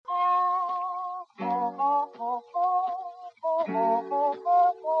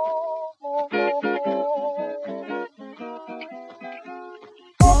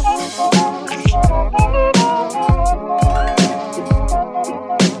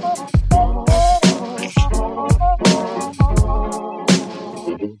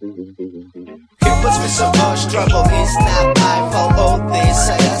It's not my fault, all this.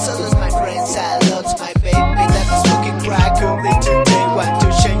 I also lost my friends, I lost my baby that was smoking crack. Only today want to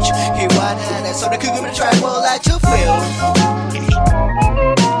change. He wanted us on the cougar try more like to feel.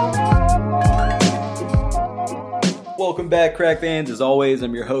 Welcome back, Crack fans. As always,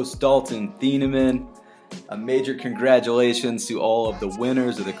 I'm your host, Dalton Thieneman. A major congratulations to all of the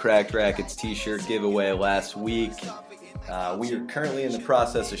winners of the Cracked Racquets t-shirt giveaway last week. We are currently in the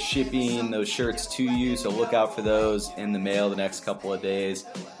process of shipping those shirts to you, so look out for those in the mail the next couple of days.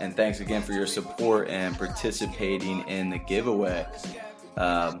 And thanks again for your support and participating in the giveaway.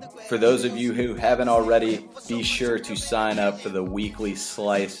 For those of you who haven't already, be sure to sign up for the weekly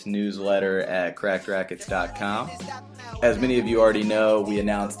Slice newsletter at crackedrackets.com. As many of you already know, we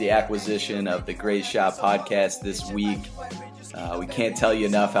announced the acquisition of the Great Shot podcast this week. We can't tell you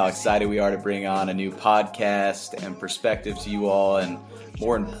enough how excited we are to bring on a new podcast and perspective to you all, and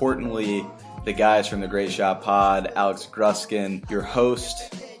more importantly, the guys from the Great Shot Pod, Alex Gruskin, your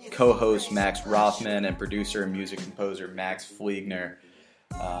host, co-host Max Rothman, and producer and music composer Max Fliegner.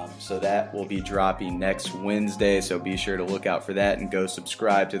 So that will be dropping next Wednesday, so be sure to look out for that and go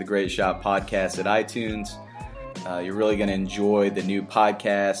subscribe to the Great Shot Podcast at iTunes. You're really going to enjoy the new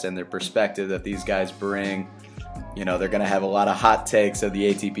podcast and their perspective that these guys bring. You know, they're going to have a lot of hot takes of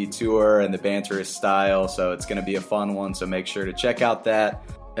the ATP Tour and the banterous style, so it's going to be a fun one, so make sure to check out that.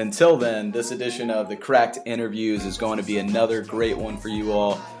 Until then, this edition of the Cracked Interviews is going to be another great one for you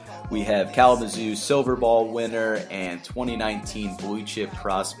all. We have Kalamazoo Silver Ball winner and 2019 Blue Chip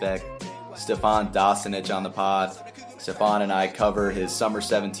prospect Stefan Dostanic on the pod. Stefan and I cover his Summer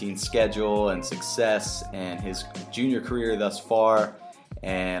 17 schedule and success and his junior career thus far,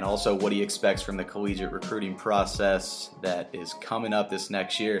 and also what he expects from the collegiate recruiting process that is coming up this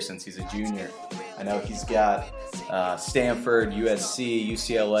next year since he's a junior. I know he's got Stanford, USC,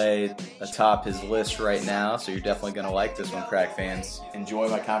 UCLA atop his list right now, so you're definitely going to like this one, Crack fans. Enjoy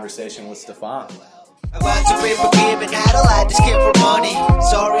my conversation with Stefan. I want to be forgiven, I don't like this kid for money.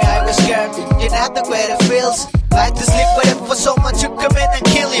 Sorry I was scared, you're not the way it feels. Like to sleep waiting for someone to come in and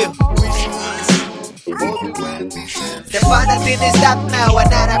kill you. The final thing is stop now, I'm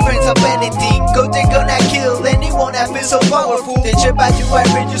not afraid of anything. Go they gonna kill anyone that feels so powerful. They try by you, I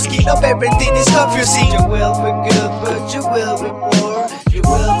read your skin up, everything is confusing. You will be good, but you will be more. You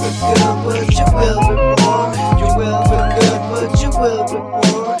will be good, but you will be more. You will be good, but you will be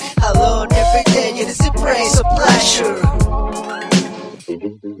more. Alone every day, it is a praise of pleasure.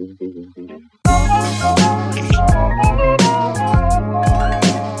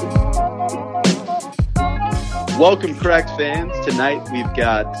 Welcome, Cracked fans. Tonight we've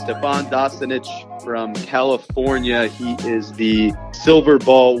got Stefan Dostanic from California. He is the Silver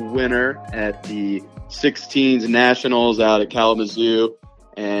Ball winner at the 16s Nationals out at Kalamazoo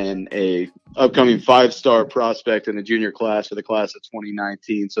and a upcoming 5-star prospect in the junior class for the class of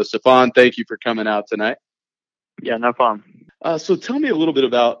 2019. So, Stefan, thank you for coming out tonight. Yeah, no problem. So tell me a little bit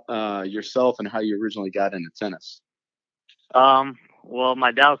about yourself and how you originally got into tennis. Well,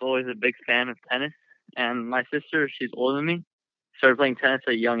 my dad was always a big fan of tennis, and my sister, she's older than me, started playing tennis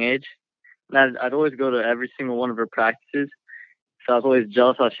at a young age. And I'd always go to every single one of her practices, so I was always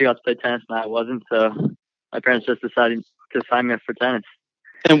jealous how she got to play tennis and I wasn't, so my parents just decided to sign me up for tennis.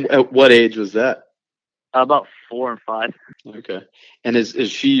 And at what age was that? About 4 and 5. Okay. And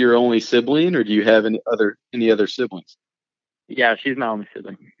is she your only sibling, or do you have any other siblings? Yeah, she's my only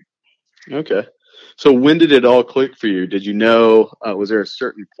sibling. Okay. So when did it all click for you? Did you know, was there a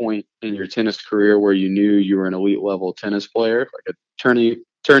certain point in your tennis career where you knew you were an elite level tennis player, like a tourney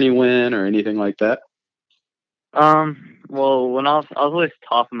win or anything like that? Well, when I was always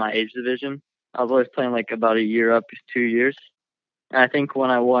top in my age division. I was always playing like about a year up, 2 years. And I think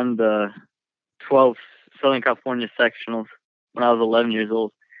when I won the 12 Southern California sectionals when I was 11 years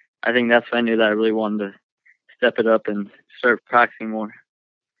old, I think that's when I knew that I really wanted to step it up and start practicing more.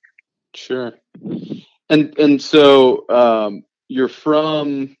 Sure. And so you're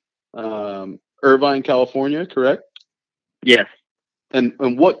from Irvine, California, correct? Yes. And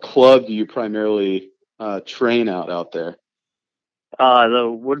what club do you primarily train out there? The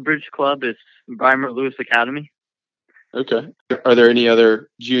Woodbridge Club is Brymer Lewis Academy. Okay. Are there any other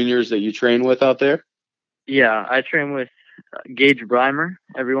juniors that you train with out there? Yeah, I train with Gage Brymer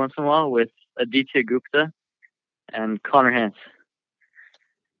every once in a while, with Aditya Gupta and Connor Hans.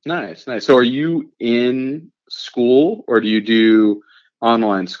 Nice. So are you in school, or do you do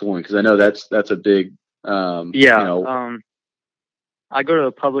online schooling? Because I know that's a big I go to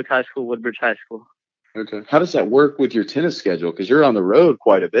a public high school, Woodbridge High School. Okay. How does that work with your tennis schedule? Because you're on the road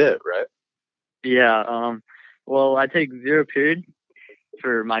quite a bit, right? Yeah. Well, I take 0 period,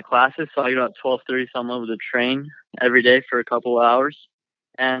 for my classes, so I get up at 12:30, so I'm able to train every day for a couple of hours.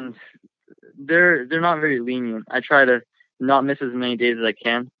 And they're not very lenient. I try to not miss as many days as I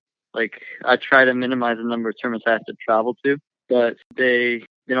can. Like, I try to minimize the number of tournaments I have to travel to, but they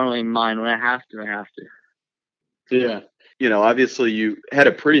don't really mind. When I have to, I have to. Yeah. You know, obviously you had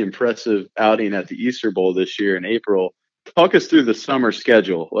a pretty impressive outing at the Easter Bowl this year in April. Talk us through the summer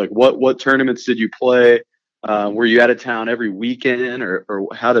schedule. Like, what tournaments did you play? Were you out of town every weekend, or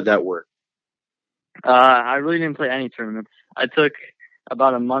how did that work? I really didn't play any tournaments. I took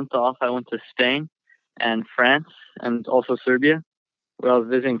about a month off. I went to Spain and France and also Serbia, where I was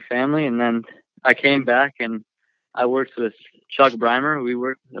visiting family. And then I came back and I worked with Chuck Breimer. We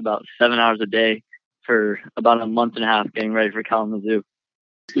worked about 7 hours a day for about a month and a half getting ready for Kalamazoo.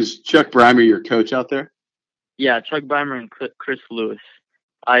 Is Chuck Breimer your coach out there? Yeah, Chuck Breimer and Chris Lewis.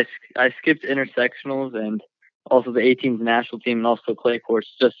 I skipped intersectionals and also the 18s national team and also clay courts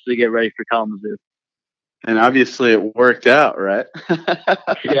just to get ready for Kalamazoo. And obviously it worked out, right?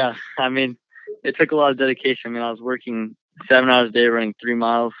 Yeah, I mean, it took a lot of dedication. I mean, I was working 7 hours a day, running 3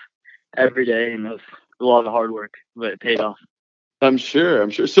 miles every day, and it was a lot of hard work, but it paid off. I'm sure.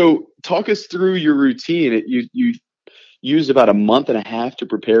 So talk us through your routine. You used about a month and a half to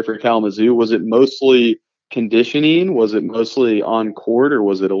prepare for Kalamazoo. Was it mostly conditioning? Was it mostly on court, or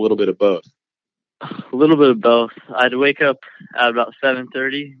was it a little bit of both? A little bit of both. I'd wake up at about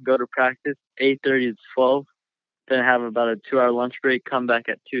 7:30, go to practice, 8:30 to 12, then have about a 2-hour lunch break, come back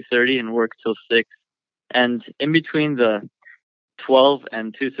at 2:30 and work till 6. And in between the 12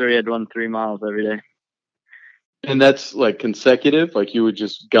 and 2:30, I'd run 3 miles every day. And that's like consecutive? Like you would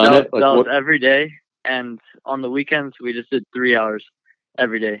just gun it? Like that was every day. And on the weekends, we just did 3 hours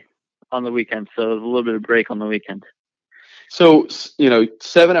every day on the weekend. So it was a little bit of break on the weekend. So,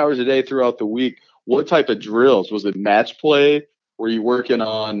 7 hours a day throughout the week. What type of drills? Was it match play? Were you working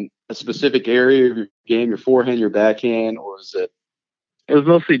on a specific area of your game, your forehand, your backhand, or was it? It was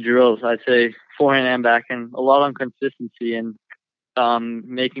mostly drills. I'd say forehand and backhand. A lot on consistency and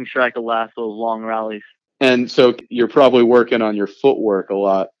making sure I could last those long rallies. And so you're probably working on your footwork a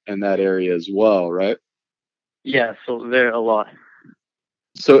lot in that area as well, right? Yeah, so there a lot.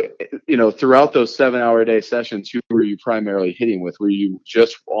 So, throughout those 7 hour a day sessions, who were you primarily hitting with? Were you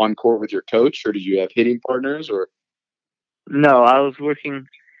just on court with your coach, or did you have hitting partners, or? No, I was working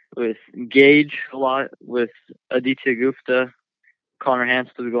with Gage a lot, with Aditya Gupta, Connor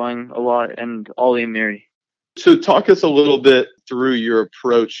Hanst was going a lot, and Ollie Amiri. So talk us a little bit through your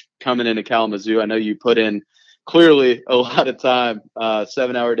approach coming into Kalamazoo. I know you put in clearly a lot of time,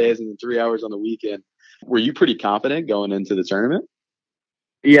 7 hour days and then 3 hours on the weekend. Were you pretty confident going into the tournament?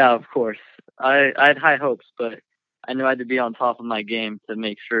 Yeah, of course. I had high hopes, but I knew I had to be on top of my game to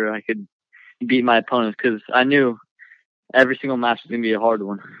make sure I could beat my opponents because I knew every single match was going to be a hard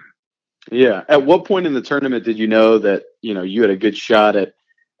one. Yeah. At what point in the tournament did you know that, you had a good shot at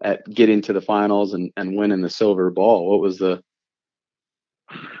getting to the finals and winning the silver ball? What was the?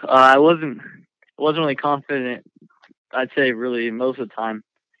 I wasn't really confident. I'd say really most of the time.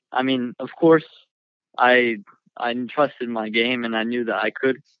 I mean, of course, I trusted my game and I knew that I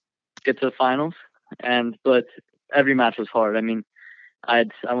could get to the finals. But every match was hard. I mean, I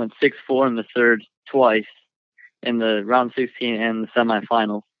went 6-4 in the third twice in the round 16 and the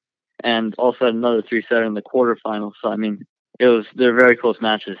semifinals, and also had another 3-7 in the quarterfinals. So I mean, they're very close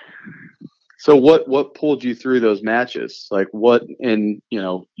matches. So what pulled you through those matches? Like what in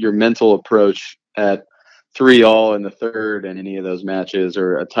your mental approach at 3-all in the third in any of those matches,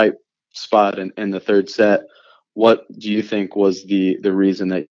 or a tight spot in the third set? What do you think was the reason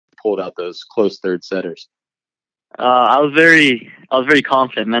that you pulled out those close third setters? I was very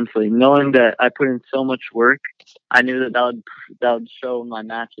confident mentally, knowing that I put in so much work. I knew that would show in my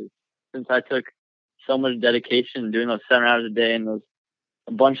matches, since I took so much dedication doing those 7 hours a day and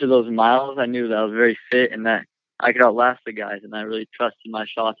a bunch of those miles. I knew that I was very fit and that I could outlast the guys, and I really trusted my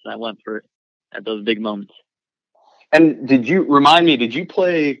shots and I went for it at those big moments. And did you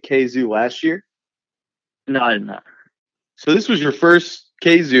play KZoo last year? No, I did not. So this was your first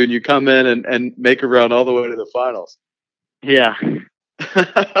KZoo, and you come in and make a run all the way to the finals. Yeah.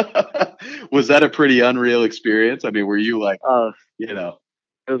 Was that a pretty unreal experience? I mean, were you like,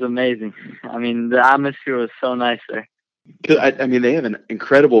 it was amazing. I mean, the atmosphere was so nice there. I mean, they have an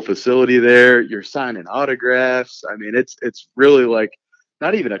incredible facility there. You're signing autographs. I mean, it's really like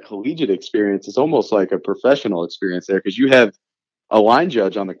not even a collegiate experience. It's almost like a professional experience there, because you have a line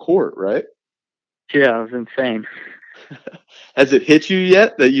judge on the court, right? Yeah, it was insane. Has it hit you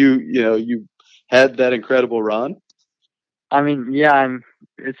yet that you had that incredible run? I mean, yeah,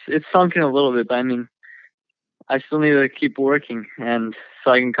 it's sunk in a little bit, but I mean, I still need to keep working, and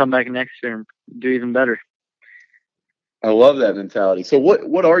so I can come back next year and do even better. I love that mentality. So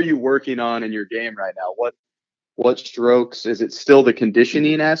what are you working on in your game right now? What strokes? Is it still the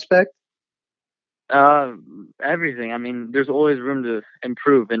conditioning aspect? Everything. I mean, there's always room to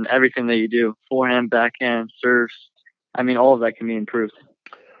improve in everything that you do. Forehand, backhand, serves. I mean, all of that can be improved.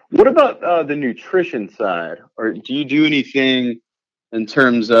 What about the nutrition side? Or do you do anything in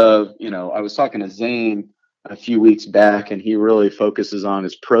terms of, I was talking to Zane a few weeks back, and he really focuses on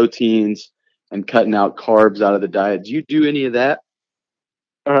his proteins and cutting out carbs out of the diet. Do you do any of that?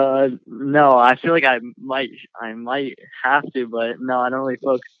 No, I feel like I might have to, but no, I don't really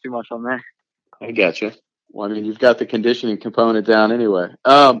focus too much on that. I gotcha. Well, I mean, you've got the conditioning component down anyway.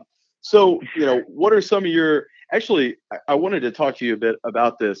 So, what are some of your, actually, I wanted to talk to you a bit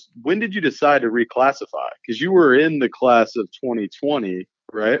about this. When did you decide to reclassify? Because you were in the class of 2020,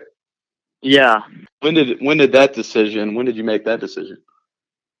 right? Yeah. When did you make that decision?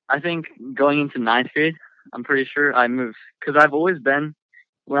 I think going into ninth grade, I'm pretty sure I moved, because I've always been,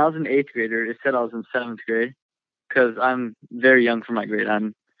 when I was an eighth grader, it said I was in seventh grade, because I'm very young for my grade.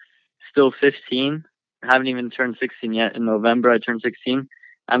 I'm still 15. I haven't even turned 16 yet. In November, I turned 16.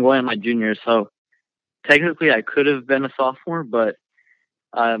 I'm going in my junior, so technically I could have been a sophomore, but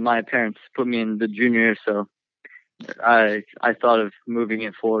my parents put me in the junior, so I thought of moving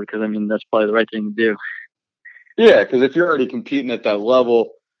it forward, because, I mean, that's probably the right thing to do. Yeah, because if you're already competing at that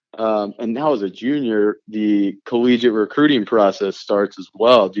level, and now as a junior, the collegiate recruiting process starts as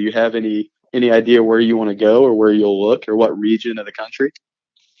well. Do you have any idea where you want to go or where you'll look or what region of the country?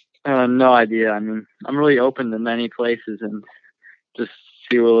 No idea. I mean, I'm really open to many places and just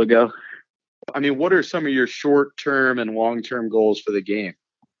see where we'll go. I mean, what are some of your short-term and long-term goals for the game?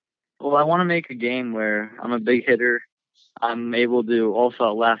 Well, I want to make a game where I'm a big hitter. I'm able to also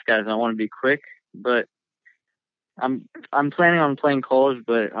outlast guys, and I want to be quick. But I'm planning on playing college,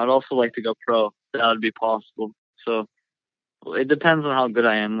 but I'd also like to go pro. That would be possible. So it depends on how good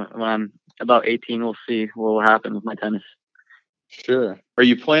I am. When I'm about 18, we'll see what will happen with my tennis. Sure. Are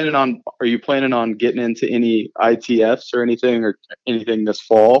you planning on getting into any ITFs or anything this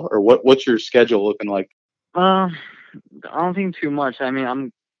fall, or what's your schedule looking like? I don't think too much. I mean,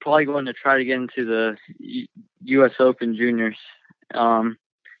 I'm probably going to try to get into the U.S. Open juniors.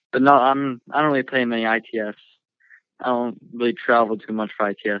 But no, I don't really play many ITFs. I don't really travel too much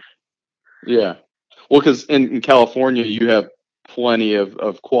for ITFs. Yeah. Well, because in California, you have plenty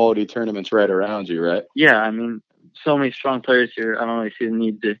of quality tournaments right around you, right? Yeah, I mean, so many strong players here. I don't really see the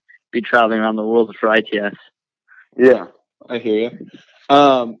need to be traveling around the world for ITFs. Yeah, I hear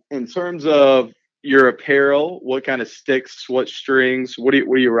you. In terms of your apparel, what kind of sticks, what strings, what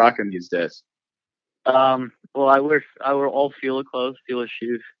are you rocking these days? Well, I wear all Fila clothes, Fila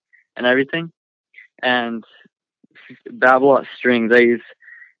shoes, and everything, and Babolat strings. I use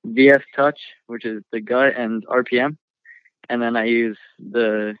VS Touch, which is the gut and RPM, and then I use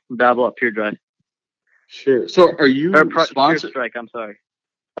the Babolat Pure Drive. Sure. So, are you sponsored? Pure Strike. I'm sorry.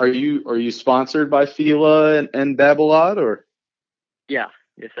 Are you sponsored by Fila and Babolat, or? Yeah.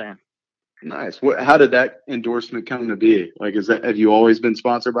 Yes, I am. Nice. How did that endorsement come to be? Like, have you always been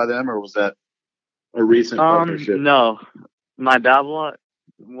sponsored by them, or was that a recent partnership? No, my Babolat,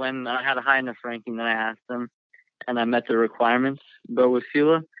 when I had a high enough ranking, then I asked them, and I met the requirements. But with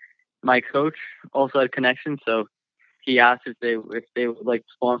Fila, my coach also had connections, so he asked if they would like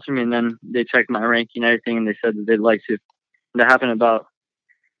to sponsor me, and then they checked my ranking and everything, and they said that they'd like to. And that happened about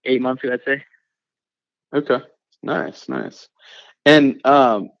 8 months ago, I'd say. Okay, nice. And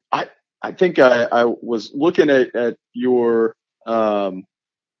I think I was looking at your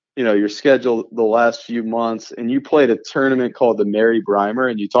your schedule the last few months, and you played a tournament called the Mary Brimer,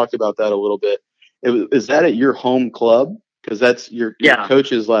 and you talked about that a little bit. Is that at your home club? Because that's your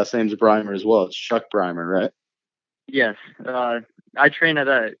coach's last name's Brimer as well. It's Chuck Brimer, right? Yes. I train at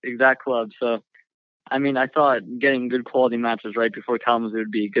that exact club, so I mean, I thought getting good quality matches right before Kalamazoo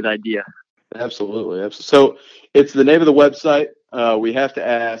would be a good idea. Absolutely. So it's the name of the website. We have to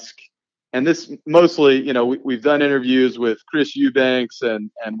ask, and this mostly, we've done interviews with Chris Eubanks and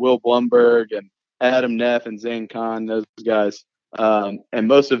Will Blumberg and Adam Neff and Zane Khan, those guys. And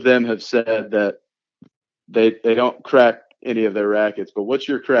most of them have said that they don't crack any of their rackets. But what's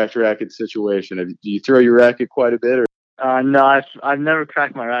your cracked racket situation? Do you throw your racket quite a bit? Or? No, I've never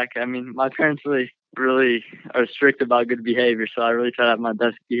cracked my racket. I mean, my parents really are strict about good behavior, so I really try to have my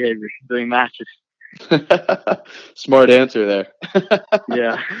best behavior doing matches. Smart answer there.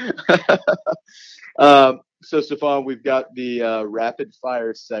 Yeah. So, Stefan, we've got the rapid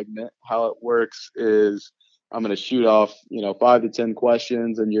fire segment. How it works is I'm going to shoot off, 5 to 10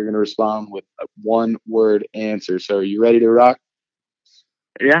 questions, and you're going to respond with a one-word answer. So are you ready to rock?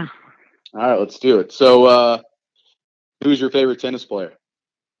 Yeah. All right, let's do it. So who's your favorite tennis player?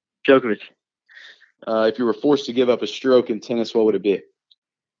 Djokovic. If you were forced to give up a stroke in tennis, what would it be?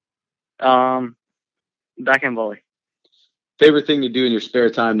 Backhand volley. Favorite thing to do in your spare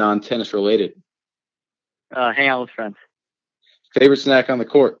time, non-tennis related? Hang out with friends. Favorite snack on the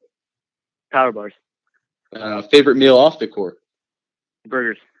court? Power bars. Favorite meal off the court?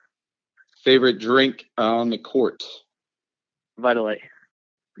 Burgers. Favorite drink on the court? Vitalite.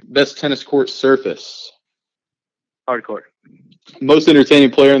 Best tennis court surface? Hard court. Most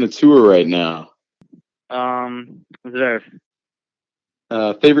entertaining player on the tour right now? Zverev.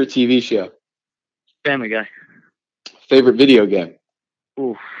 Favorite TV show? Family Guy. Favorite video game?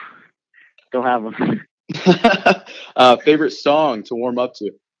 Oof. Don't have one. Favorite song to warm up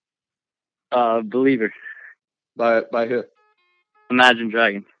to? Believer. By who? Imagine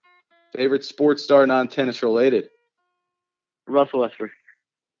Dragons. Favorite sports star, non-tennis related? Russell Westbrook.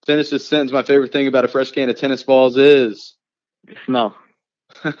 Finish this sentence. My favorite thing about a fresh can of tennis balls is? The smell.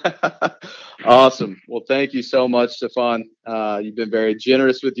 Awesome. Well, thank you so much, Stefan. You've been very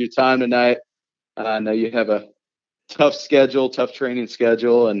generous with your time tonight. I know you have a tough training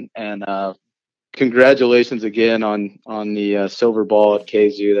schedule, and congratulations again on the silver ball at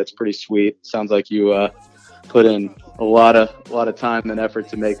KZU. That's pretty sweet. Sounds like you put in a lot of time and effort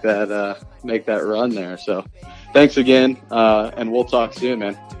to make that run there. So, thanks again, and we'll talk soon,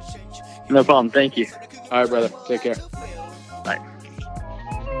 man. No problem. Thank you. All right, brother. Take care. Bye.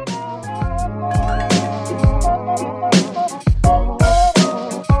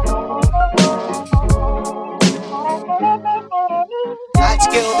 I'd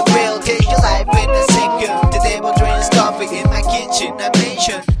skill the real, take your life in a second. The devil drinks coffee in my kitchen, I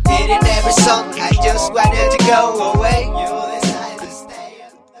mentioned it in every song. I just wanted to go away. You decide to stay in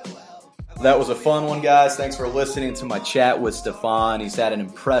the world. That was a fun one, guys. Thanks for listening to my chat with Stefan. He's had an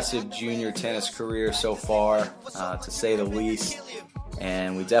impressive junior tennis career so far, to say the least.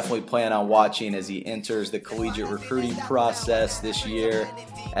 And we definitely plan on watching as he enters the collegiate recruiting process this year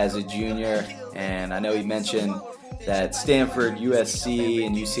as a junior. And I know he mentioned that Stanford, USC,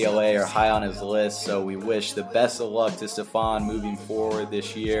 and UCLA are high on his list, so we wish the best of luck to Stefan moving forward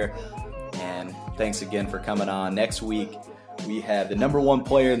this year. And thanks again for coming on. Next week, we have the number one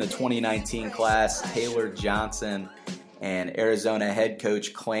player in the 2019 class, Taylor Johnson, and Arizona head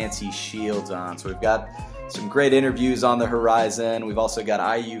coach Clancy Shields on. So we've got some great interviews on the horizon. We've also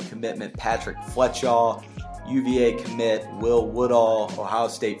got IU commitment Patrick Fletchall, UVA commit Will Woodall, Ohio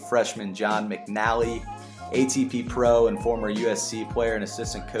State freshman John McNally, ATP pro and former USC player and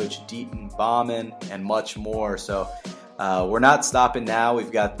assistant coach Deaton Bauman, and much more. So we're not stopping now.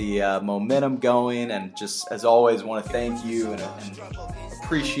 We've got the momentum going, and just as always want to thank you and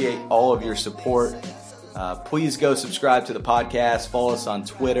appreciate all of your support. Please go subscribe to the podcast, follow us on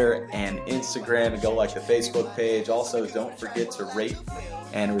Twitter and Instagram, and go like the Facebook page. Also, don't forget to rate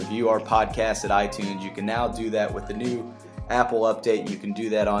and review our podcast at iTunes. You can now do that with the new Apple update. You can do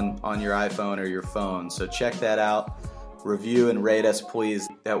that on your iPhone or your phone. So check that out. Review and rate us, please.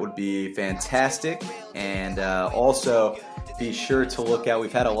 That would be fantastic. And also be sure to look out.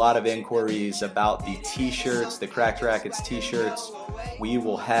 We've had a lot of inquiries about the t-shirts, the Cracked Racquets t-shirts. We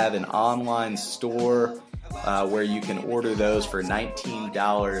will have an online store where you can order those for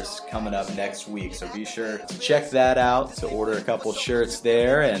 $19 coming up next week. So be sure to check that out to order a couple shirts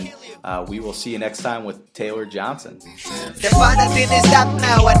there, and we will see you next time with Taylor Johnson. The final thing is stop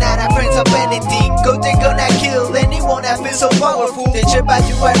now, we're not our friends of anything. Coach gonna kill anyone that feels so powerful. They trip by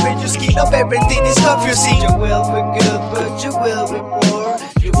you, I read your skin up, everything is confusing. You will be good, but you will be more.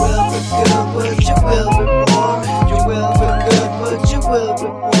 You will be good, but you will be